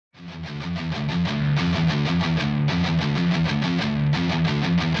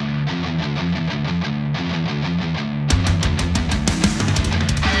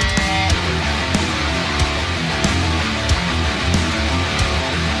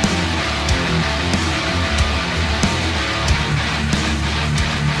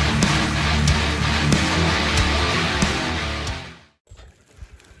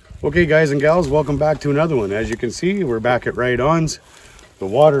Okay guys and gals, welcome back to another one. As you can see, we're back at Right-Ons. The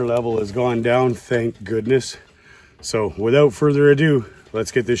water level has gone down, thank goodness. So without further ado,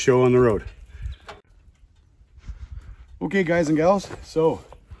 let's get this show on the road. Okay guys and gals, so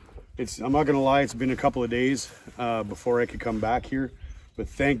I'm not gonna lie, it's been a couple of days before I could come back here, but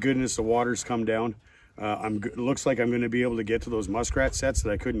thank goodness the water's come down. It looks like I'm gonna be able to get to those muskrat sets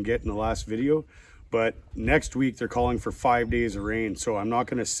that I couldn't get in the last video. But next week they're calling for 5 days of rain, so I'm not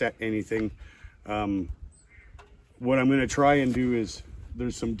going to set anything. What I'm going to try and do is,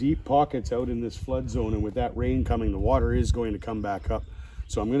 there's some deep pockets out in this flood zone, and with that rain coming, the water is going to come back up.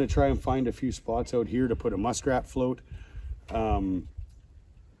 So I'm going to try and find a few spots out here to put a muskrat float, and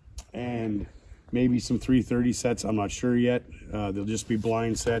maybe some 330 sets. I'm not sure yet. They'll just be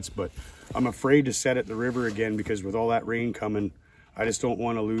blind sets, but I'm afraid to set at the river again because with all that rain coming, I just don't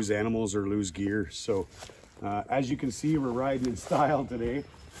want to lose animals or lose gear. So as you can see, we're riding in style today.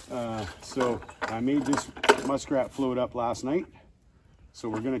 So I made this muskrat float up last night. So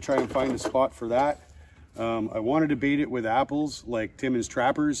we're going to try and find a spot for that. I wanted to bait it with apples like Timmins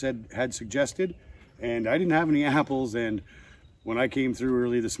Trappers had suggested. And I didn't have any apples. And when I came through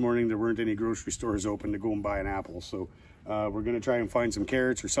early this morning, there weren't any grocery stores open to go and buy an apple. So we're going to try and find some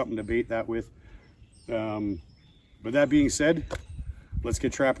carrots or something to bait that with. But that being said, let's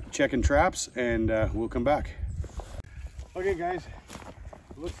get checking traps and we'll come back. Okay guys,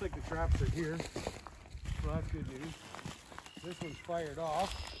 it looks like the traps are here, so that's good news. This one's fired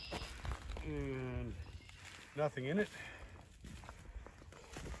off and nothing in it.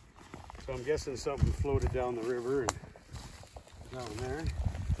 So I'm guessing something floated down the river and down there.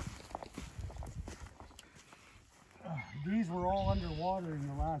 These were all underwater in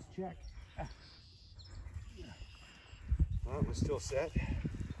the last check. Well, it was still set.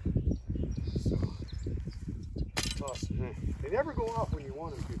 So, toss it in. They never go off when you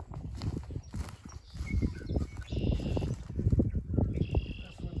want them to.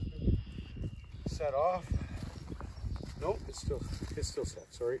 This one's been set off. Nope, it's still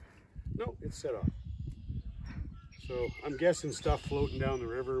set, sorry. Nope, it's set off. So I'm guessing stuff floating down the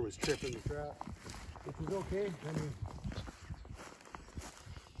river was tripping the trap, which is okay. I mean,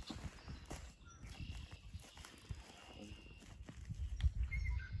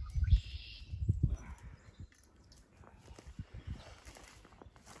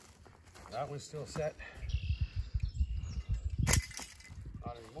 that one's still set.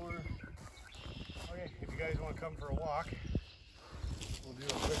 Not anymore. Okay, if you guys want to come for a walk, we'll do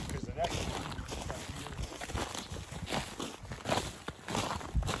it quick because the next one.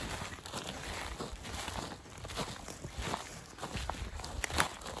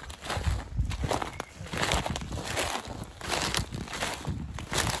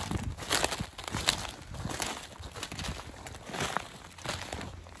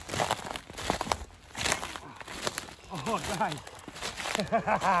 Oh, guys,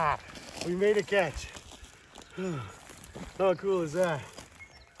 we made a catch. How cool is that?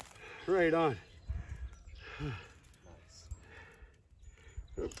 Right on. Nice.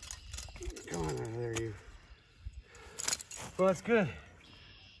 Come on out of there, you. Well, that's good.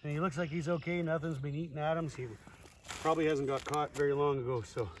 And he looks like he's okay. Nothing's been eating at him. He probably hasn't got caught very long ago.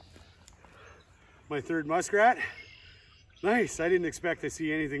 So, my third muskrat. Nice. I didn't expect to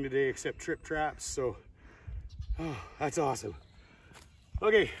see anything today except trip traps. So. Oh, that's awesome.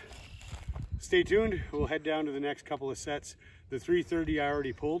 Okay, stay tuned. We'll head down to the next couple of sets. The 330 I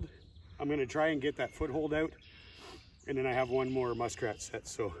already pulled. I'm going to try and get that foothold out. And then I have one more muskrat set,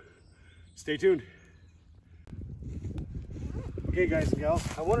 so stay tuned. Okay guys and gals,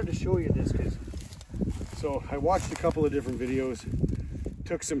 I wanted to show you this because so I watched a couple of different videos,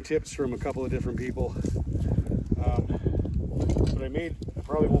 took some tips from a couple of different people. But I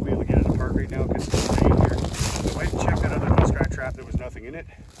probably won't be able to get it apart right now because it's raining here. So I checked that other muskrat trap, there was nothing in it.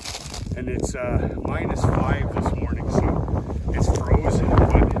 And it's -5 this morning, so it's frozen.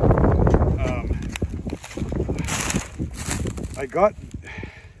 But I got,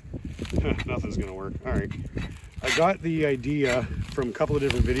 nothing's gonna work. All right. I got the idea from a couple of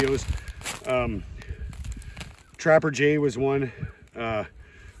different videos. Trapper J was one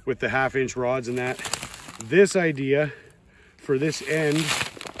with the 1/2-inch rods and that. This idea for this end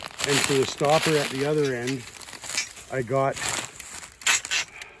and for the stopper at the other end, I got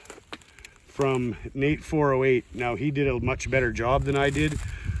from Nate 408. Now he did a much better job than I did,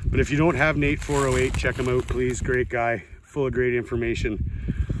 but if you don't have Nate 408, check him out, please. Great guy, full of great information.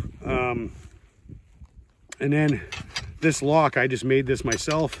 And then this lock, I just made this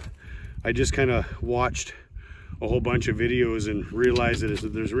myself. I just kind of watched a whole bunch of videos and realized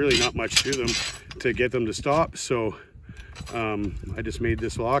that there's really not much to them to get them to stop. So I just made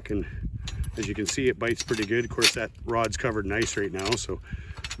this lock, and as you can see, it bites pretty good. Of course, that rod's covered in ice right now, so,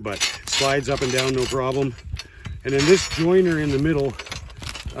 but it slides up and down no problem. And then this joiner in the middle,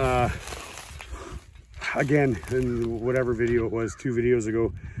 again, in whatever video it was, 2 videos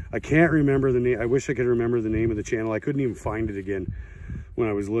ago, I can't remember the name. I wish I could remember the name of the channel. I couldn't even find it again when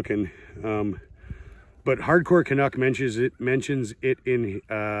I was looking. But Hardcore Canuck mentions it in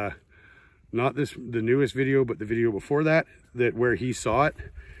not the newest video, but the video before that, where he saw it,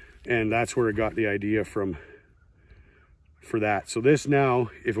 and that's where it got the idea from for that. So this now,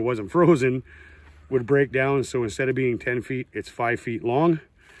 if it wasn't frozen, would break down. So instead of being 10 feet, it's 5 feet long,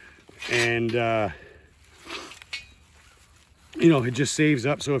 and you know, it just saves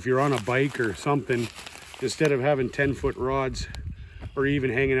up. So if you're on a bike or something, instead of having 10-foot rods or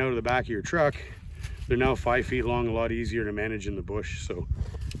even hanging out of the back of your truck, they're now 5 feet long, a lot easier to manage in the bush. So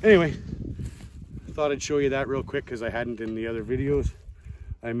anyway, thought I'd show you that real quick because I hadn't in the other videos.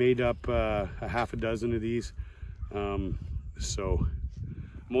 I made up a half a dozen of these. So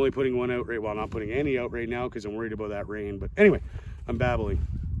I'm only putting one out right, well, not putting any out right now because I'm worried about that rain. But anyway, I'm babbling.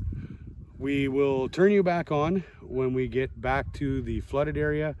 We will turn you back on when we get back to the flooded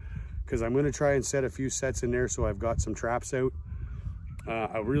area, because I'm going to try and set a few sets in there so I've got some traps out.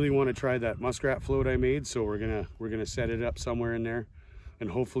 I really want to try that muskrat float I made, so we're gonna set it up somewhere in there, and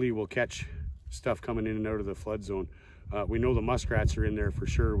hopefully we'll catch stuff coming in and out of the flood zone. We know the muskrats are in there for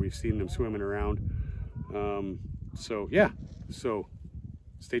sure. We've seen them swimming around. So yeah, so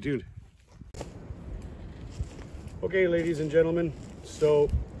stay tuned. Okay, ladies and gentlemen, so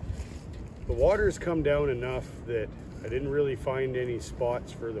the water's come down enough that I didn't really find any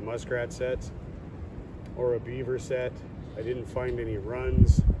spots for the muskrat sets or a beaver set. I didn't find any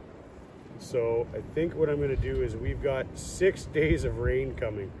runs. So I think what I'm going to do is, we've got 6 days of rain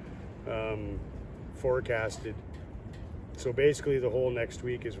coming forecasted. So basically the whole next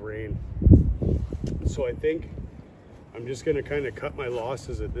week is rain. So I think I'm just going to kind of cut my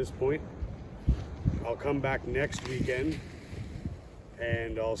losses at this point. I'll come back next weekend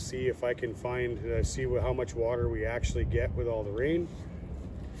and I'll see if I can find, how much water we actually get with all the rain,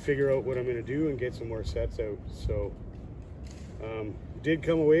 figure out what I'm going to do and get some more sets out. So did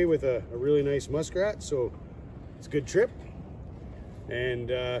come away with a really nice muskrat, so it's a good trip. And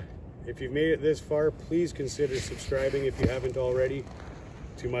if you've made it this far, please consider subscribing if you haven't already.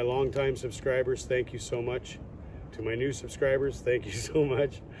 To my longtime subscribers, thank you so much. To my new subscribers, thank you so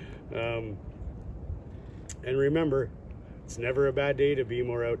much. And remember, it's never a bad day to be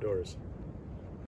more outdoors.